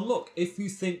Salt has gone, "Look, if you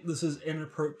think this is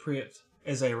inappropriate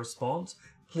as a response,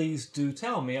 please do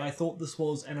tell me." I thought this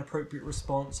was an appropriate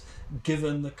response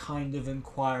given the kind of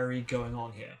inquiry going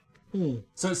on here.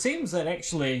 So it seems that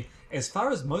actually, as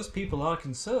far as most people are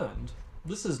concerned,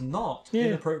 this is not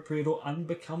inappropriate or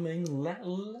unbecoming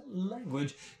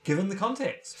language given the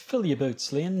context. Fill your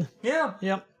boots, Len. Yeah.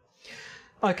 Yep.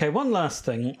 Okay, one last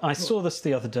thing. I saw this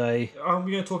the other day. Are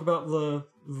we going to talk about the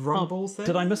Rumble thing?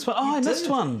 Did I miss one? I missed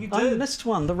one. I missed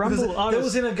one. The Rumble. That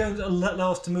was going to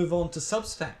allow us to move on to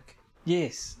Substack.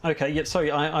 Yes. Okay. Yeah.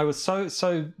 Sorry. I was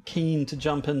so keen to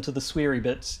jump into the sweary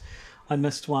bits. I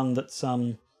missed one that's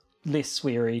less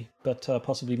sweary, but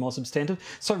possibly more substantive.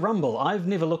 So Rumble. I've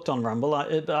never looked on Rumble.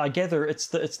 I gather it's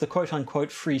the quote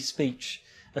unquote free speech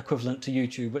equivalent to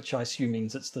YouTube, which I assume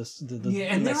means it's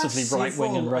the massively right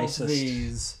wing and racist. Of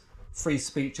these free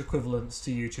speech equivalents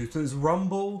to YouTube. So there's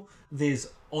Rumble. There's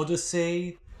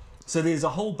Odyssey. So there's a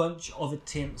whole bunch of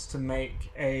attempts to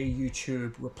make a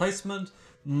YouTube replacement,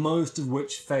 most of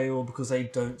which fail because they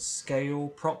don't scale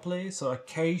properly. So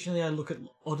occasionally I look at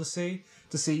Odyssey,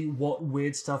 to see what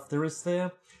weird stuff there is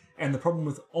there. And the problem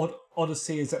with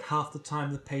Odyssey is that half the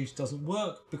time the page doesn't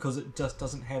work because it just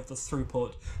doesn't have the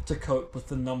throughput to cope with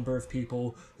the number of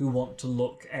people who want to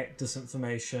look at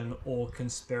disinformation or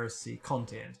conspiracy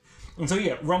content. And so,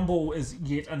 yeah, Rumble is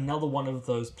yet another one of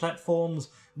those platforms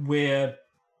where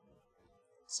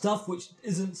stuff which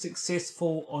isn't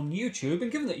successful on YouTube,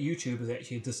 and given that YouTube is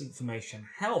actually a disinformation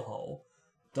hellhole,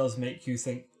 does make you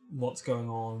think what's going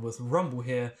on with Rumble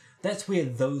here. That's where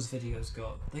those videos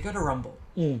go. They go to Rumble.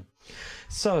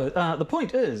 So the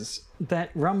point is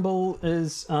that Rumble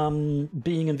is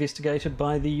being investigated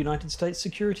by the United States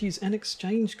Securities and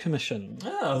Exchange Commission.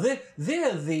 Oh,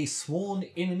 they're the sworn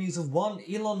enemies of one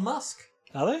Elon Musk.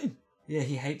 Are they? Yeah,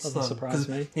 he hates them. Doesn't surprise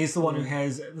me. He's the one who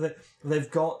has...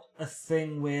 They've got a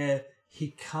thing where he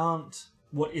can't,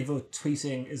 whatever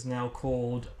tweeting is now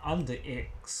called under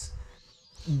X,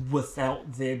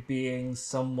 without there being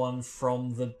someone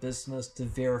from the business to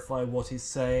verify what he's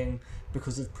saying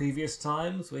because of previous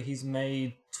times where he's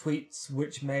made tweets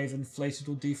which may have inflated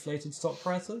or deflated stock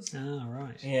prices. Ah,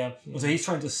 right. Yeah. So he's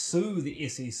trying to sue the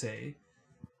SEC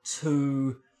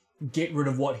to get rid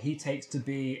of what he takes to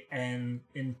be an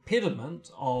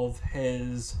impediment of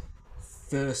his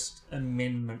First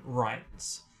Amendment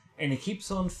rights. And he keeps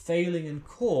on failing in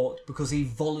court because he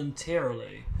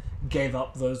voluntarily gave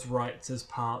up those rights as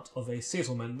part of a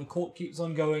settlement. The court keeps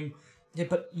on going, yeah,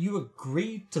 but you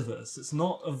agreed to this. It's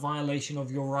not a violation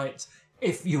of your rights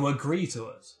if you agree to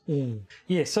it.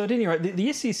 Yeah, so at any rate,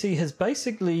 the SEC has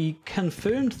basically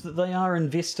confirmed that they are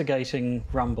investigating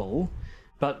Rumble,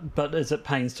 but as it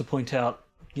pains to point out,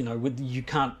 you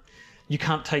can't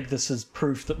take this as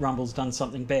proof that Rumble's done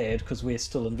something bad because we're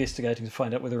still investigating to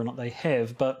find out whether or not they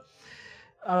have. But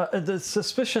the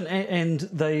suspicion, and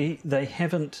they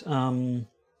haven't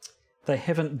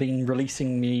been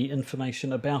releasing me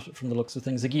information about it from the looks of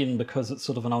things, again because it's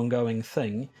sort of an ongoing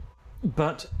thing.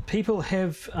 But people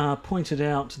have pointed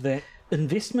out that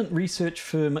investment research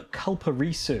firm Culpa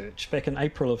Research back in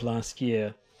April of last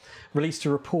year released a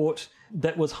report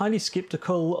that was highly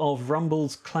sceptical of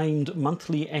Rumble's claimed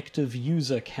monthly active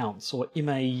user counts, or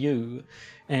MAU.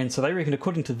 And so they reckon,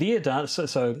 according to their data,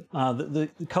 the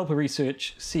Culpa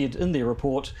Research said in their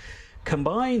report,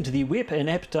 combined, the web and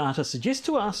app data suggests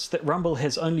to us that Rumble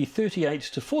has only 38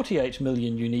 to 48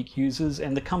 million unique users,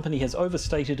 and the company has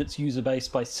overstated its user base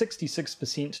by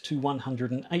 66% to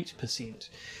 108%.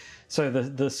 So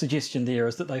the suggestion there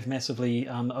is that they've massively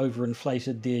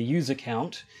overinflated their user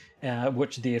count,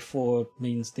 which therefore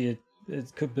means it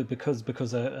could be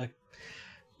because a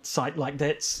site like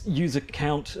that's user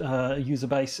count, user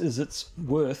base is its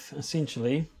worth,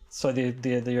 essentially. So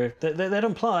that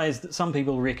implies that some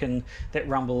people reckon that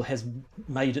Rumble has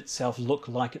made itself look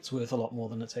like it's worth a lot more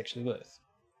than it's actually worth.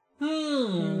 So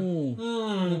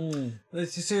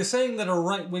you're saying that a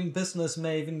right-wing business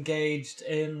may have engaged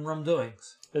in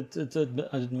wrongdoings?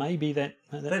 It may be that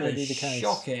may be the case.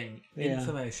 Shocking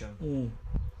information.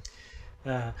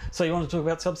 So you want to talk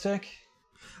about Substack?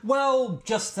 Well,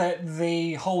 just that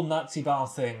the whole Nazi bar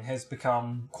thing has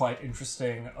become quite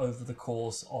interesting over the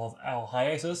course of our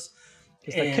hiatus.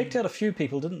 They kicked out a few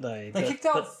people, didn't they? They kicked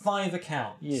out 5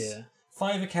 accounts. Yeah.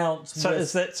 5 accounts.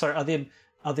 So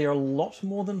are there a lot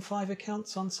more than 5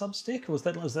 accounts on Substack, or is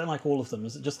that like all of them?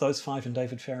 Is it just those 5 and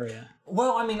David Farrier?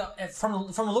 Well, I mean,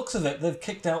 from the looks of it, they've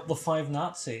kicked out the 5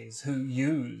 Nazis who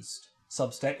used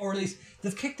Substack, or at least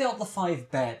they've kicked out the 5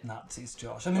 bad Nazis,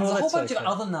 Josh. I mean, there's a whole bunch of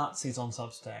other Nazis on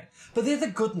Substack, but they're the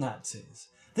good Nazis.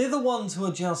 They're the ones who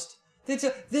are just... They're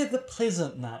the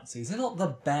pleasant Nazis. They're not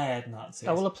the bad Nazis.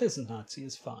 Oh, well, a pleasant Nazi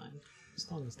is fine, as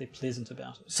long as they're pleasant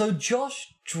about it. So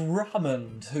Josh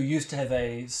Drummond, who used to have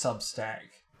a Substack,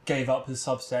 gave up his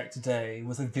Substack today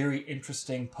with a very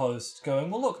interesting post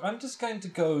going, well, look, I'm just going to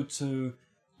go to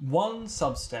one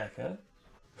Substacker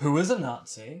who is a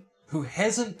Nazi, who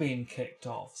hasn't been kicked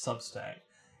off Substack,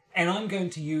 and I'm going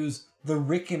to use the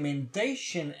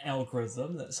recommendation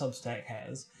algorithm that Substack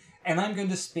has, and I'm going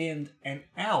to spend an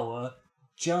hour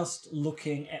just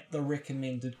looking at the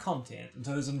recommended content. And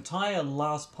so his entire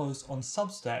last post on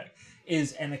Substack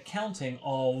is an accounting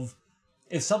of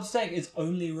if Substack is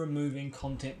only removing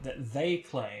content that they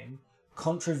claim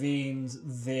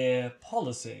contravenes their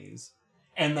policies,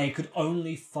 and they could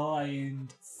only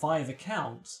find 5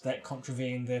 accounts that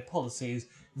contravene their policies,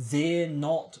 they're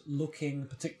not looking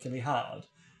particularly hard.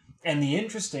 And the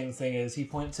interesting thing is, he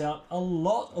points out a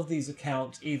lot of these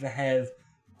accounts either have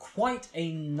quite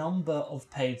a number of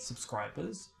paid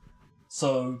subscribers.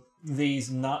 So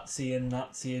these Nazi and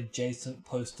Nazi adjacent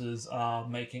posters are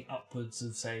making upwards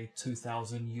of, say,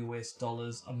 $2,000 US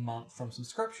a month from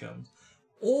subscriptions.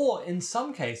 Or in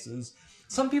some cases,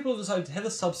 Some people have decided to have a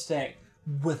Substack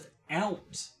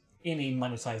without any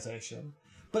monetization,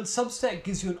 but Substack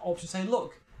gives you an option to say,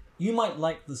 look, you might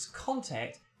like this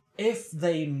content. If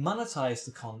they monetize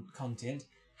the content,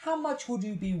 how much would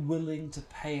you be willing to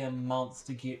pay a month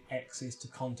to get access to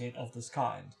content of this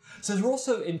kind? So they're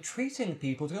also entreating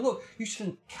people to go, look, you should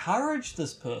encourage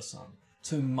this person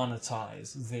to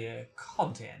monetize their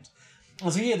content.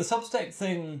 And so yeah, the Substack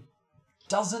thing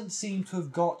doesn't seem to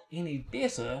have got any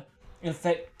better. In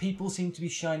fact, people seem to be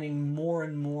shining more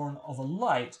and more of a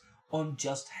light on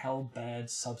just how bad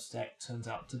Substack turns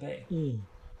out to be.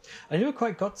 I never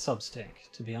quite got Substack,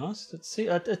 to be honest.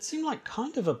 It seemed like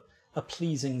kind of a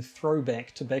pleasing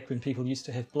throwback to back when people used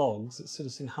to have blogs. It sort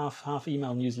of seemed half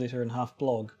email newsletter and half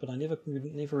blog, but I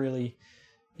never really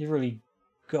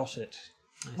got it.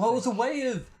 Well, it was a way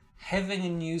of having a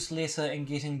newsletter and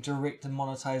getting direct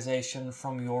monetization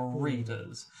from your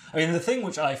readers. I mean, the thing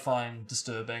which I find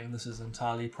disturbing, and this is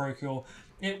entirely parochial,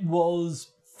 it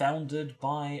was founded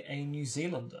by a New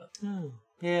Zealander. Oh.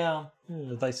 Yeah.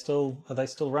 Are they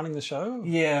still running the show?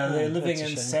 Yeah, they're living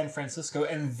in San Francisco,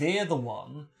 and they're the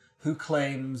one who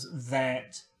claims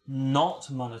that not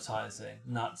monetizing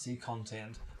Nazi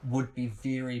content would be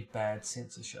very bad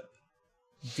censorship.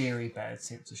 Very bad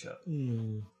censorship.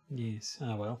 Yes.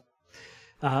 Oh, well.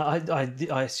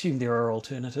 I assume there are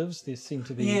alternatives. There seem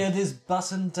to be... Yeah, there's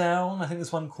Button Down. I think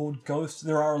there's one called Ghost.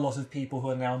 There are a lot of people who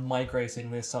are now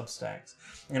migrating their Substacks.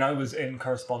 And I was in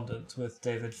correspondence with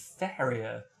David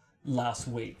Farrier last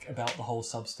week about the whole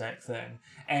Substack thing.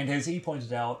 And as he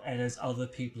pointed out, and as other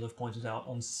people have pointed out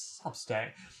on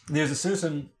Substack, there's a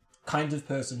certain kind of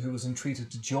person who was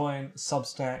entreated to join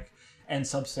Substack, and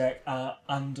Substack are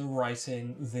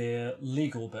underwriting their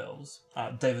legal bills.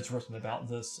 David's written about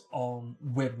this on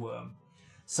Webworm.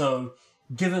 So,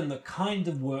 given the kind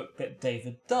of work that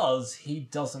David does, he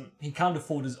can't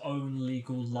afford his own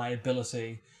legal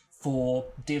liability for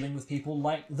dealing with people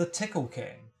like the Tickle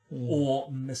King or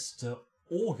Mr.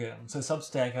 Organ. So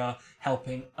Substack are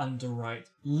helping underwrite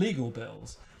legal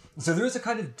bills. So there is a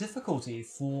kind of difficulty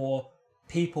for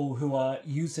people who are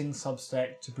using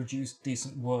Substack to produce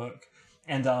decent work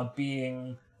and are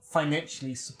being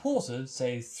financially supported,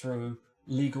 say through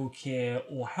legal care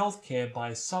or healthcare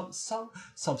by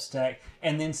Substack,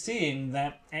 and then seeing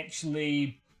that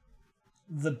actually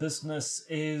the business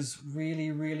is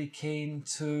really, really keen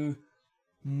to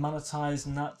monetize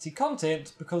Nazi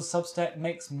content because Substack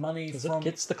makes money from... it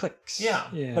gets the clicks. Yeah,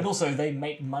 but also they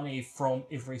make money from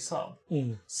every sub.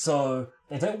 So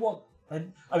they don't want...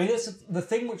 I mean, that's the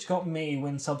thing which got me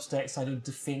when Substack started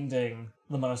defending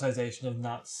the monetization of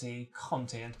Nazi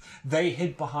content. They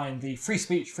hid behind the free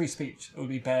speech. It would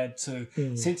be bad to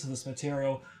censor this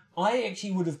material. I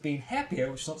actually would have been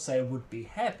happier, which is not to say I would be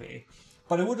happy,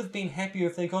 but I would have been happier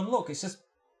if they'd gone, look, it's just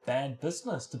bad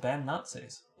business to ban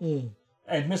Nazis.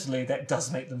 Admittedly, that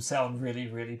does make them sound really,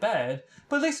 really bad,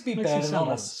 but at least it'd be bad and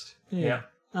honest. Yeah.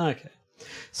 Okay.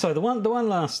 So the one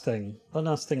last thing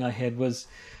I had was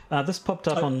this popped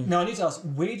up on... Now I need to ask,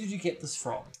 where did you get this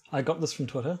from? I got this from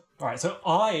Twitter. All right, so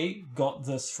I got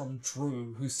this from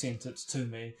Drew, who sent it to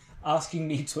me, asking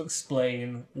me to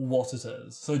explain what it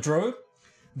is. So Drew,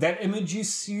 that image you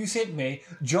sent me,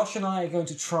 Josh and I are going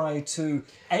to try to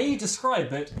A,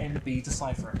 describe it, and B,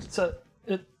 decipher it. So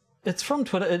it's from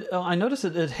Twitter. I noticed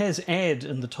it has ad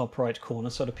in the top right corner,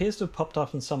 so it appears to have popped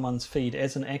up in someone's feed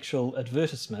as an actual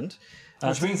advertisement.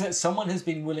 Which means that someone has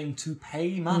been willing to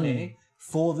pay money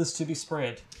for this to be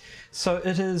spread. So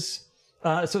it is...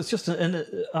 so it's just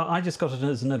I just got it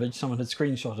as an image. Someone had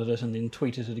screenshotted it and then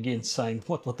tweeted it again saying,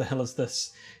 what the hell is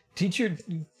this?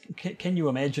 Can you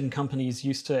imagine companies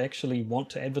used to actually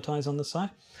want to advertise on this site?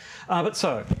 But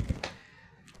so...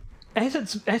 At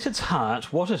its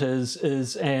heart, what it is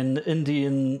an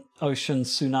Indian Ocean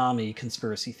tsunami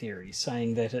conspiracy theory,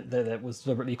 saying that was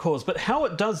deliberately caused. But how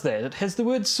it does that, it has the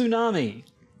word tsunami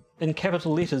in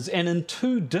capital letters, and in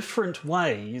two different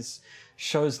ways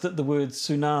shows that the word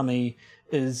tsunami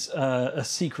is a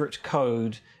secret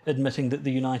code admitting that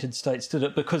the United States did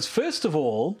it. Because first of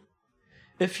all,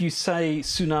 if you say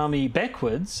tsunami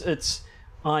backwards, it's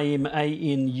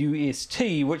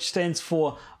IMANUST, which stands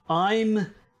for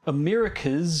I'm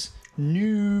America's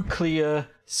nuclear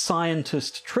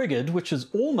scientist triggered, which is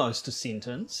almost a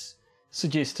sentence,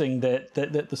 suggesting that the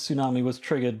tsunami was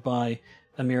triggered by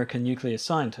American nuclear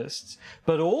scientists.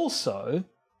 But also,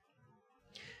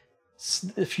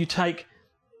 if you take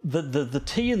the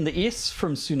T and the S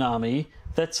from tsunami,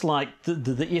 that's like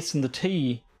the S and the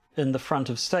T in the front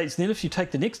of states. Then if you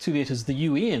take the next two letters, the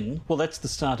UN, well, that's the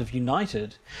start of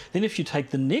United. Then if you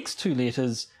take the next two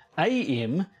letters,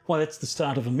 AM, well, that's the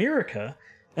start of America.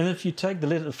 And if you take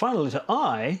the final letter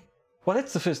I, well,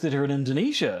 that's the first letter in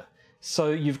Indonesia.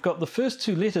 So you've got the first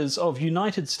two letters of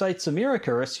United States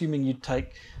America, assuming you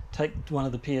take one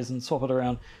of the pairs and swap it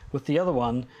around with the other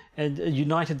one, and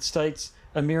United States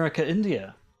America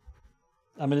India.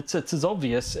 I mean, it's as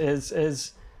obvious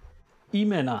as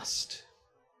Imenast.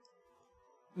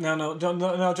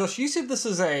 Now, Josh, you said this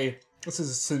is a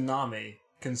tsunami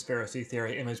conspiracy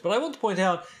theory image, but I want to point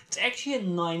out it's actually a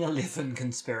 9/11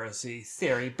 conspiracy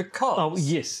theory because... Oh,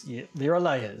 yes, yeah, there are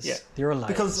layers. Yeah, there are layers.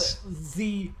 Because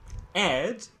the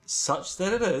ad, such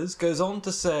that it is, goes on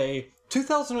to say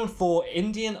 2004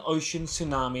 Indian Ocean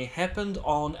tsunami happened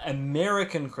on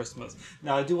American Christmas.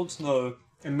 Now, I do want to know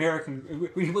American.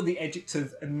 We put the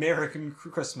adjective American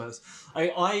Christmas.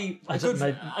 A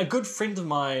good friend of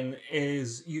mine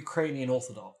is Ukrainian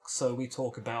Orthodox, so we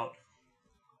talk about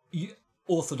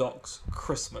Orthodox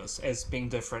Christmas as being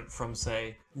different from,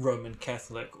 say, Roman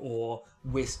Catholic or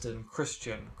Western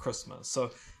Christian Christmas.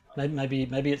 So maybe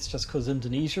it's just because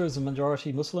Indonesia is a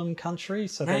majority Muslim country,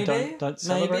 so maybe, they don't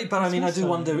celebrate. Maybe, but I mean, I do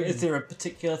wonder: yeah. is there a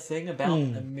particular thing about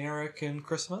American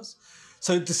Christmas?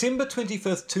 So December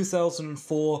 25th,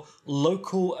 2004,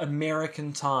 local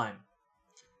American time,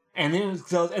 and then it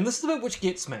goes, and this is the bit which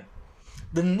gets me.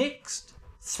 The next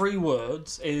three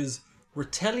words is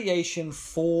retaliation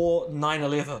for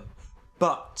 9/11,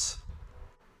 but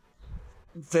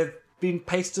they've been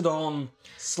pasted on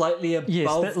slightly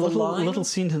above that the line. little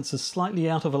sentence is slightly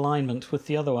out of alignment with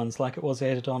the other ones, like it was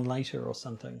added on later or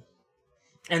something.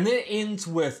 And then it ends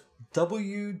with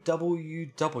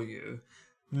www,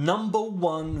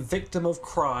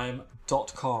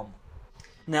 number1victimofcrime.com.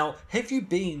 Now, have you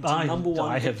been to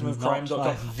number1victimofcrime.com? I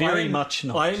have very much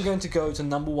not. I am going to go to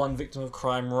number one victim of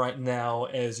crime right now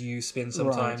as you spend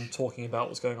some time talking about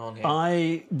what's going on here.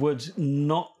 I would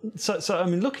not. So I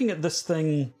mean, looking at this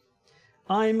thing,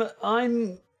 I'm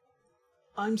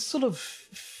sort of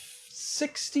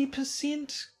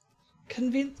 60%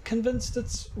 convinced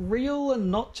it's real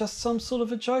and not just some sort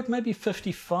of a joke. Maybe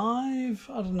 55.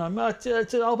 I don't know.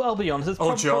 I'll be honest. It's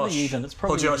probably even. It's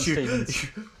probably even Stevens.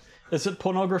 Is it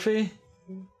pornography?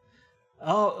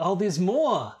 Oh, there's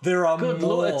more. There are Good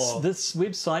more. Lord, this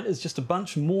website is just a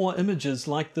bunch more images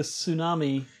like this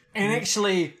tsunami. And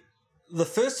actually, the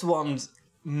first one's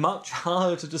much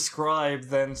harder to describe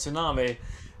than tsunami.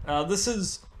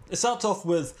 It starts off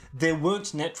with there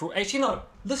weren't natural. Actually, no.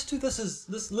 Let's do this as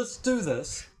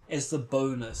the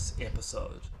bonus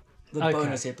episode.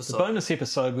 Bonus episode. The bonus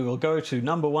episode, we will go to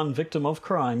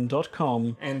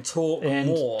number1victimofcrime.com and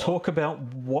talk about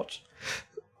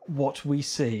what we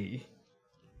see.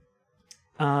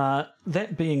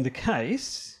 That being the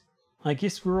case, I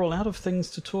guess we're all out of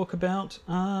things to talk about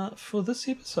for this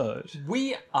episode.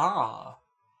 We are.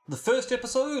 The first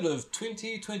episode of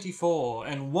 2024,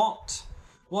 and what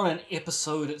an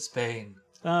episode it's been.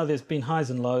 There's been highs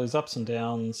and lows, ups and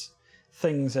downs,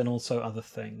 things and also other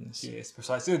things. Yes,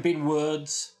 precisely. There have been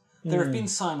words, there have been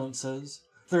silences,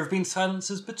 there have been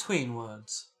silences between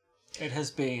words. It has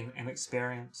been an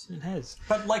experience. It has.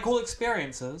 But like all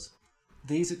experiences,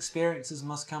 these experiences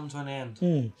must come to an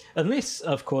end. Unless,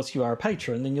 of course, you are a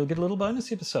patron, then you'll get a little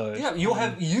bonus episode. Yeah,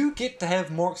 you get to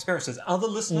have more experiences. Other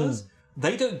listeners,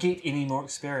 they don't get any more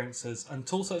experiences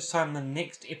until such time the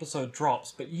next episode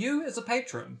drops. But you, as a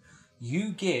patron,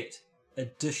 you get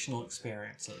additional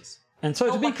experiences. And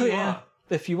so, to be clear,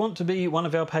 if you want to be one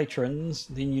of our patrons,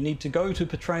 then you need to go to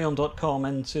patreon.com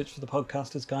and search for the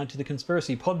Podcaster's Guide to the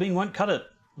Conspiracy. Podbean won't cut it.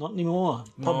 Not anymore.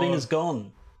 Podbean is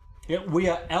gone. Yeah, we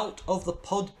are out of the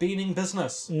pod-beaning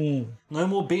business. No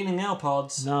more beaning our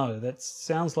pods. No, that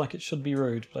sounds like it should be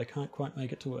rude, but I can't quite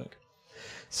make it to work.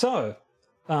 So,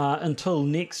 until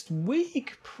next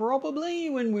week, probably,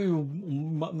 when we will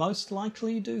most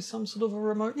likely do some sort of a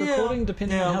remote recording,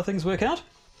 depending on how things work out.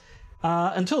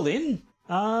 Until then,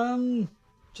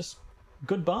 just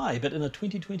goodbye, but in a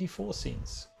 2024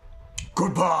 sense.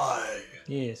 Goodbye!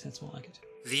 Yes, that's more like it.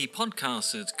 The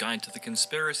Podcaster's Guide to the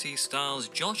Conspiracy stars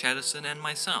Josh Addison and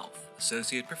myself,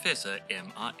 Associate Professor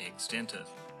MRX Dentith.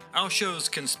 Our show's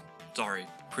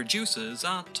producers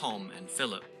are Tom and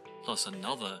Philip, plus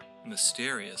another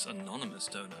mysterious anonymous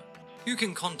donor. You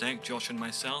can contact Josh and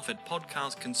myself at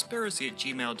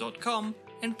podcastconspiracy@gmail.com,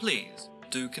 and please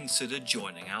do consider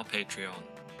joining our Patreon.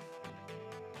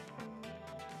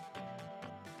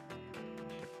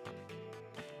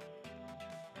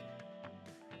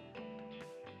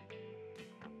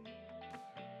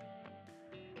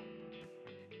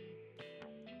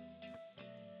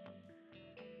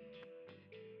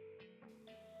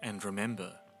 And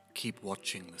remember, keep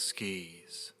watching the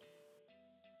skis.